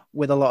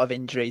with a lot of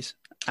injuries,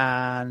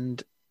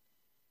 and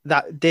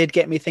that did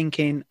get me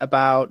thinking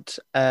about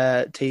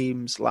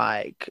teams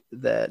like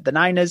the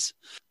Niners.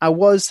 I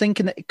was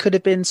thinking that it could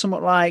have been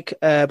somewhat like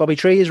Bobby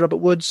Trees, Robert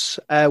Woods,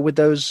 with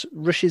those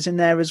rushes in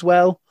there as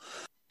well.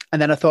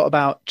 And then I thought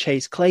about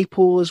Chase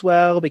Claypool as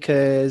well,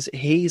 because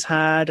he's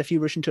had a few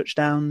rushing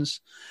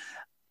touchdowns.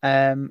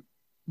 But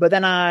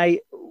then I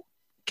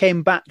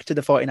came back to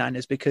the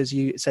 49ers because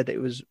you said that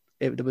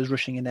there was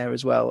rushing in there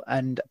as well.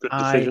 And good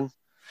decision.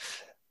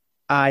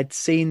 I'd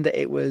seen that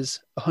it was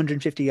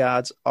 150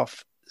 yards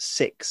off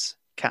 6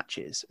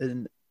 catches.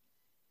 And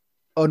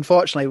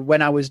unfortunately,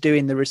 when I was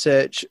doing the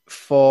research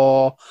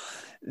for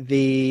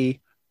the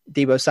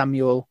Deebo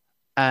Samuel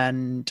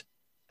and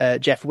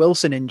Jeff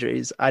Wilson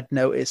injuries, I'd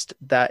noticed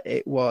that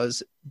it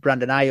was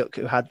Brandon Ayuk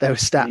who had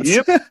those stats.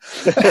 Yep.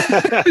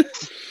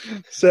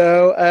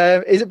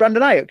 So, is it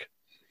Brandon Ayuk?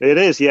 It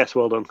is, yes.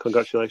 Well done.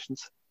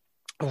 Congratulations.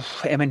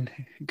 Oh, I mean,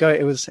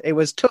 it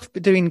was tough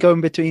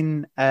going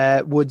between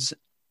Woods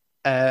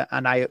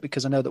and Ayuk,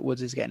 because I know that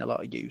Woods is getting a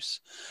lot of use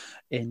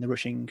in the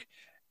rushing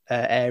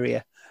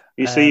area.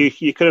 You see,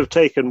 you could have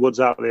taken Woods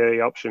out of the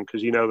early option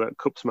because you know that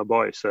Cup's my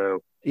boy.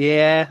 So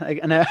yeah,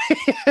 I know.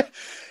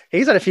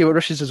 He's had a few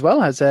rushes as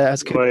well as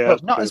Cup. Well, yeah,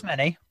 not as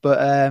many,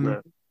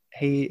 but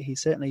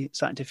he's certainly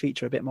starting to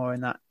feature a bit more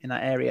in that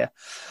area.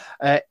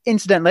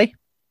 Incidentally,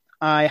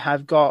 I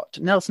have got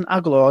Nelson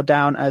Aguilar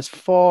down as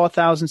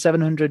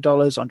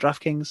 $4,700 on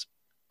DraftKings,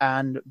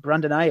 and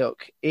Brandon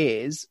Ayuk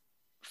is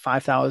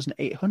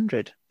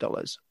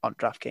 $5,800 on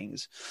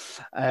DraftKings.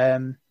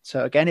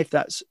 So again, if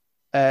that's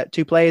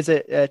 2 players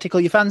that tickle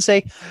your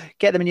fancy,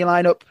 get them in your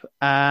lineup,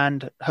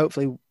 and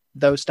hopefully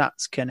those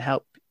stats can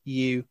help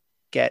you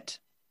get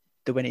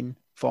the winning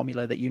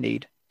formula that you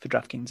need for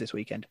DraftKings this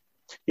weekend.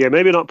 Yeah,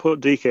 maybe not put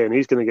DK in.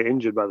 He's going to get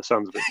injured by the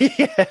sounds of it.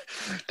 Yeah,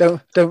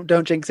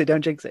 don't jinx it.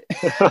 Don't jinx it.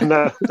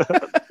 No,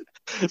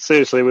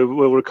 seriously,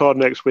 we'll record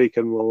next week,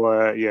 and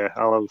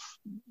I'll have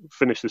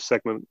finished this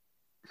segment.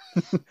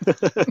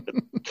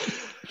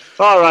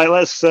 All right,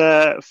 let's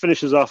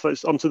finish us off.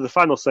 It's on to the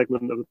final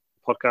segment of the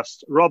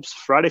podcast. Rob's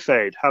Friday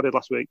Fade. How did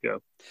last week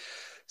go?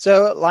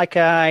 So, like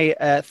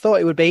I thought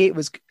it would be, it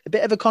was a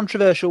bit of a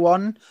controversial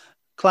one.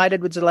 Clyde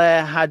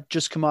Edwards-Helaire had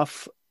just come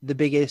off the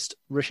biggest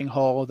rushing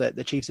haul that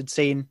the Chiefs had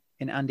seen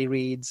in Andy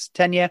Reid's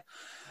tenure.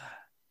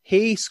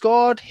 He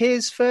scored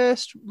his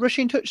first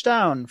rushing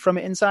touchdown from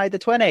inside the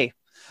 20,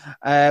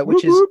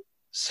 which is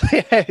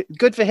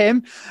good for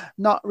him.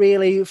 Not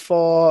really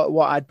for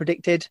what I'd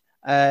predicted.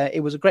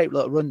 It was a great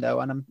little run, though,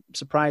 and I'm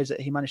surprised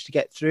that he managed to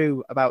get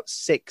through about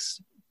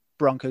 6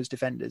 Broncos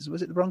defenders.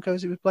 Was it the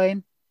Broncos he was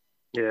playing?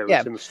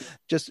 Yeah.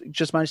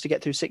 Just managed to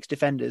get through 6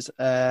 defenders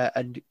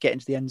and get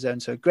into the end zone.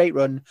 So great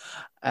run.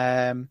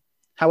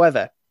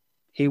 However,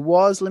 he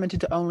was limited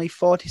to only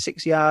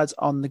 46 yards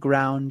on the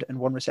ground and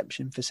 1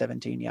 reception for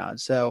 17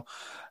 yards. So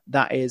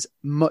that is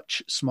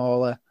much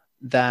smaller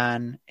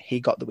than he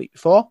got the week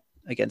before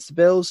against the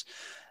Bills.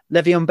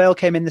 Le'Veon Bell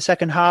came in the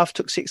second half,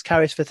 took 6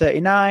 carries for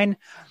 39.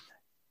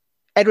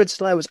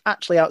 Edwards-Helaire was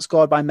actually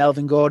outscored by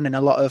Melvin Gordon in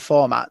a lot of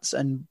formats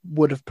and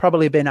would have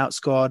probably been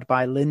outscored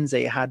by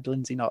Lindsay had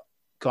Lindsay not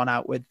gone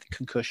out with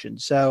concussion.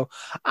 So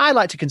I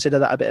like to consider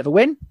that a bit of a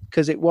win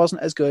because it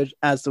wasn't as good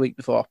as the week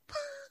before.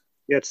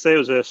 Yeah, today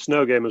was a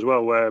snow game as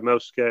well, where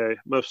most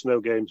snow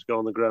games go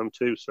on the ground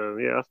too. So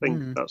yeah, I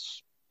think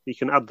you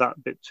can add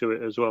that bit to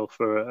it as well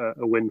for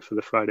a win for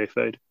the Friday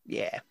fade.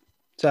 Yeah.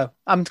 So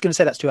I'm going to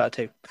say that's 2 out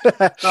of 2.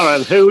 All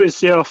right, who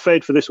is your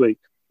fade for this week?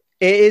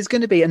 It is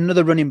going to be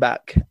another running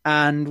back,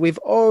 and we've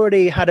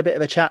already had a bit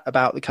of a chat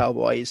about the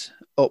Cowboys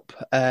up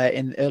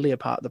in the earlier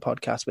part of the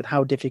podcast with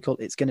how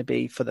difficult it's going to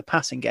be for the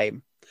passing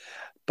game.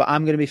 But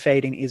I'm going to be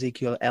fading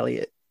Ezekiel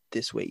Elliott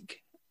this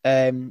week,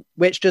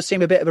 which does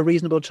seem a bit of a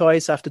reasonable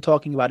choice after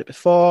talking about it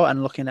before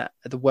and looking at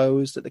the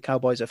woes that the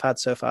Cowboys have had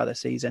so far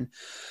this season.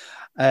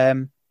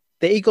 The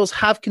Eagles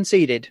have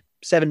conceded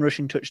 7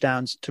 rushing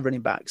touchdowns to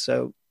running backs.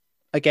 So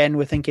again,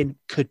 we're thinking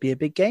could be a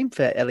big game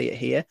for Elliott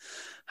here.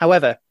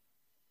 However,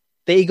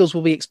 the Eagles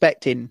will be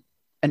expecting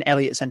an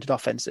Elliott-centered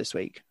offense this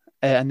week,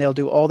 and they'll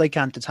do all they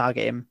can to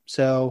target him.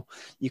 So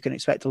you can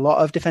expect a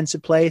lot of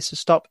defensive plays to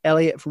stop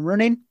Elliott from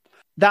running.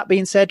 That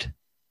being said,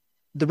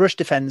 the rush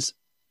defense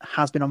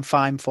has been on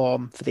fine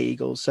form for the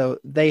Eagles. So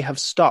they have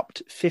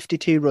stopped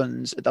 52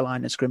 runs at the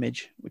line of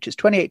scrimmage, which is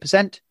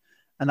 28%,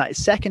 and that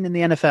is second in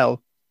the NFL.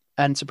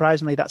 And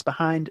surprisingly, that's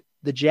behind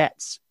the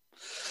Jets.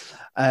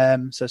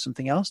 So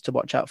something else to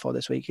watch out for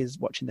this week is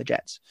watching the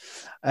Jets.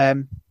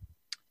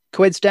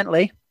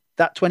 Coincidentally,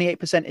 that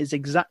 28% is the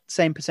exact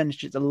same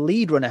percentage that the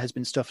lead runner has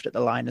been stuffed at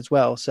the line as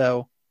well.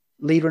 So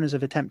lead runners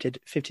have attempted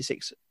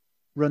 56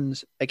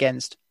 runs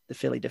against the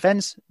Philly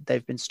defense.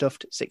 They've been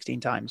stuffed 16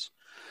 times.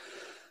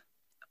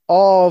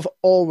 Of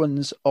all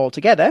runs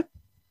altogether,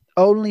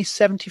 only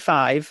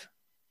 75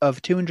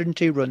 of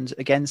 202 runs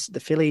against the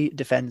Philly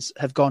defense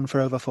have gone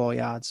for over 4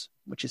 yards,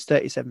 which is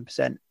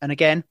 37%. And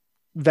again,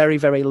 very,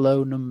 very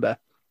low number.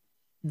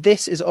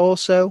 This is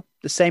also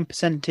the same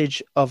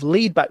percentage of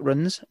lead back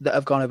runs that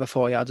have gone over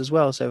 4 yards as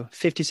well. So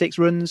 56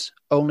 runs,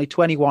 only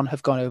 21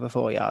 have gone over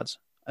 4 yards.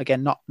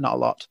 Again, not a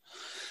lot.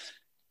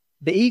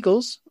 The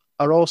Eagles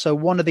are also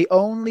one of the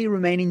only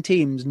remaining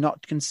teams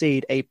not to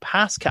concede a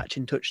pass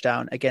catching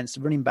touchdown against a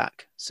running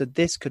back. So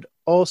this could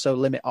also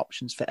limit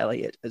options for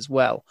Elliott as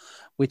well.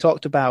 We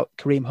talked about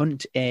Kareem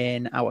Hunt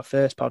in our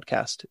first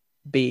podcast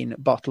being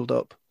bottled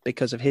up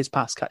because of his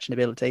pass catching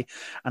ability.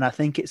 And I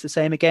think it's the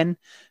same again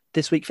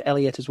this week for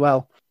Elliott as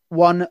well.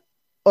 One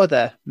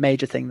other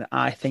major thing that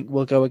I think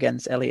will go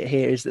against Elliott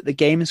here is that the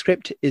game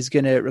script is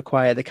going to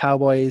require the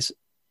Cowboys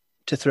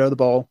to throw the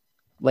ball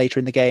later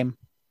in the game,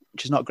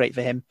 which is not great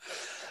for him.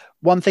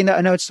 One thing that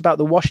I noticed about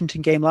the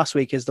Washington game last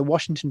week is the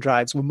Washington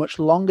drives were much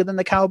longer than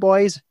the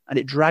Cowboys, and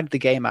it dragged the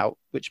game out,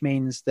 which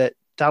means that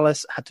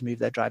Dallas had to move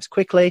their drives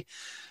quickly.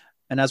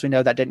 And as we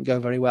know, that didn't go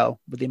very well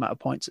with the amount of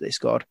points that they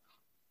scored.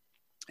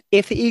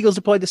 If the Eagles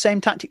deployed the same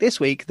tactic this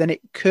week, then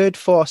it could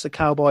force the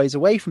Cowboys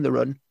away from the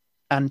run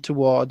and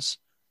towards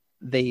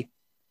the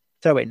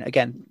throw-in,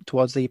 again,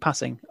 towards the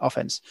passing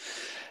offense.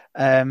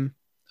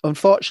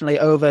 Unfortunately,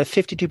 over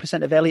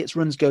 52% of Elliott's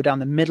runs go down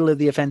the middle of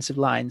the offensive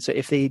line. So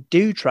if they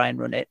do try and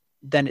run it,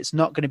 then it's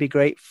not going to be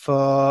great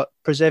for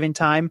preserving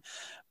time,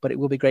 but it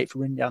will be great for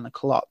running down the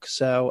clock.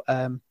 So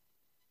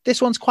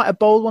this one's quite a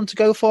bold one to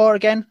go for.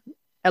 Again,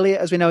 Elliott,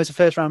 as we know, is a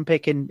first-round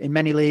pick in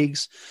many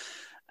leagues.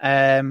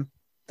 The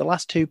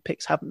last 2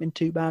 picks haven't been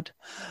too bad.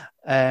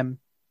 I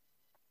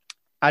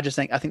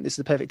think this is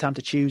the perfect time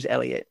to choose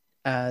Elliott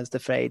as the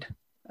fade.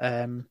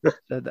 So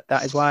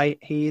that is why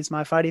he is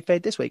my Friday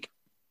fade this week.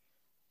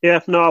 Yeah,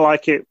 no, I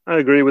like it. I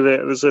agree with it.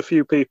 There's a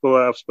few people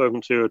I've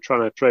spoken to who are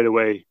trying to trade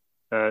away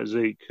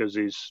Zeke because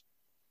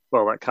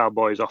that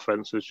Cowboys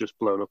offense has just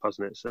blown up,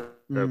 hasn't it? So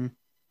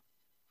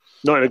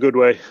not in a good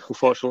way,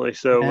 unfortunately.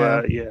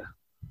 So, yeah.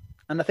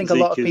 And I think Zeke a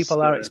lot of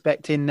people are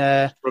expecting...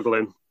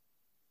 struggling.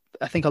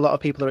 I think a lot of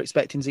people are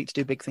expecting Zeke to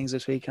do big things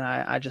this week, and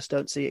I just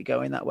don't see it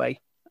going that way.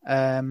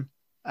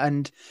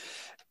 And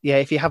yeah,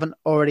 if you haven't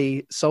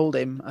already sold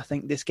him, I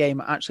think this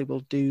game actually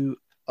will do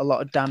a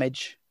lot of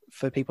damage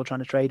for people trying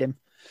to trade him,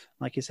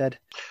 like you said.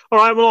 All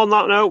right, well, on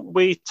that note,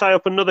 we tie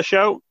up another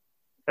show.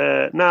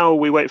 Now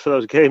we wait for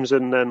those games,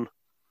 and then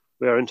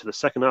we are into the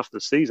second half of the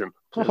season.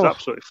 It's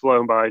absolutely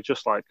flown by,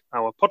 just like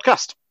our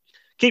podcast.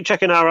 Keep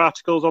checking our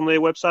articles on the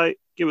website.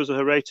 Give us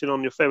a rating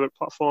on your favourite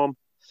platform.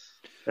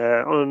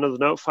 On another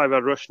note, 5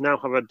 Yard Rush now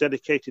have a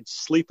dedicated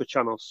sleeper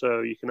channel, so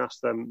you can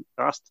ask the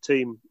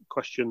team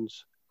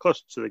questions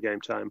closer to the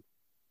game time.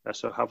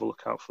 So have a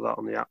look out for that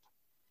on the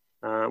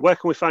app. Where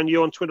can we find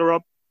you on Twitter,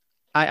 Rob?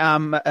 I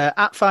am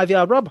at 5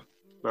 Yard Rob.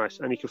 Nice.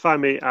 And you can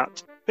find me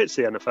at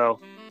Pitsy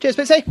NFL. Cheers,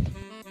 Pitsy.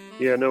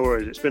 Yeah, no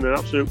worries. It's been an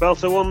absolute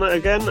belter one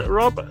again,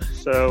 Rob.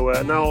 So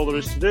now all there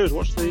is to do is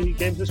watch the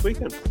games this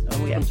weekend.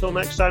 Oh, yeah. Until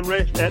next time,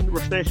 Rush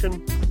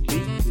Nation,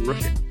 keep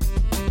rushing.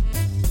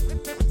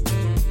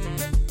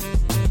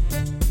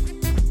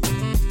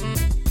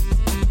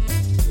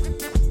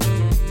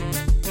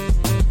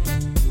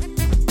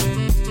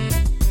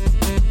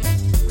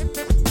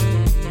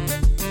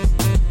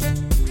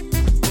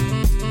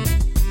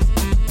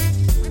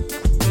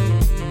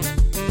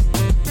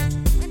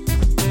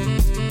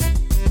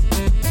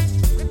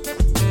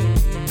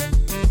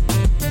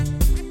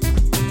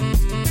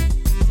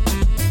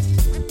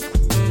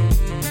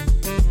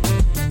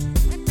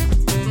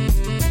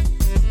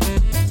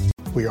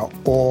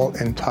 all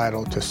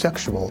entitled to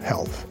sexual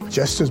health,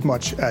 just as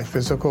much as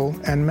physical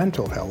and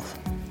mental health.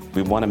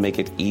 We want to make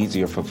it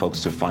easier for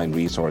folks to find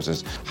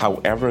resources.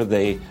 However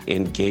they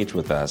engage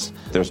with us,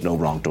 there's no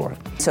wrong door.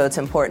 So it's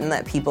important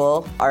that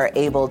people are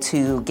able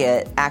to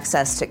get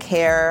access to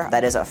care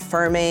that is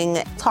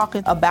affirming.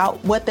 Talking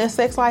about what their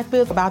sex life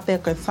is, about their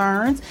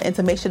concerns, and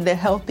to make sure they're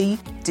healthy.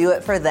 Do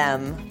it for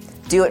them.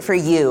 Do it for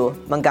you,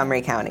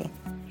 Montgomery County.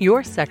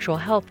 Your sexual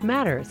health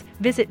matters.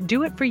 Visit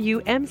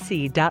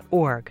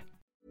doitforyoumc.org.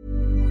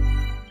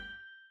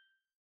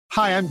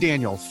 Hi, I'm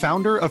Daniel,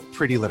 founder of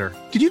Pretty Litter.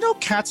 Did you know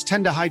cats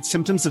tend to hide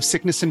symptoms of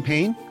sickness and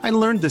pain? I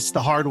learned this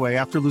the hard way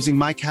after losing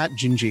my cat,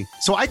 Gingy.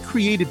 So I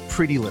created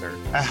Pretty Litter,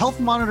 a health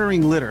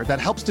monitoring litter that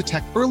helps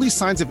detect early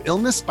signs of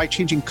illness by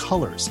changing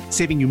colors,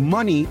 saving you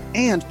money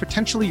and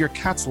potentially your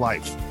cat's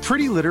life.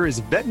 Pretty Litter is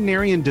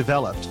veterinarian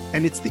developed,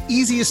 and it's the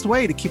easiest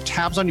way to keep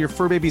tabs on your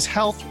fur baby's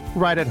health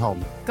right at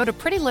home. Go to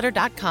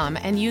prettylitter.com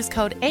and use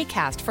code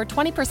ACAST for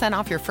 20%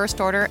 off your first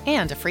order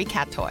and a free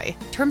cat toy.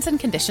 Terms and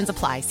conditions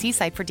apply. See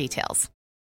site for details.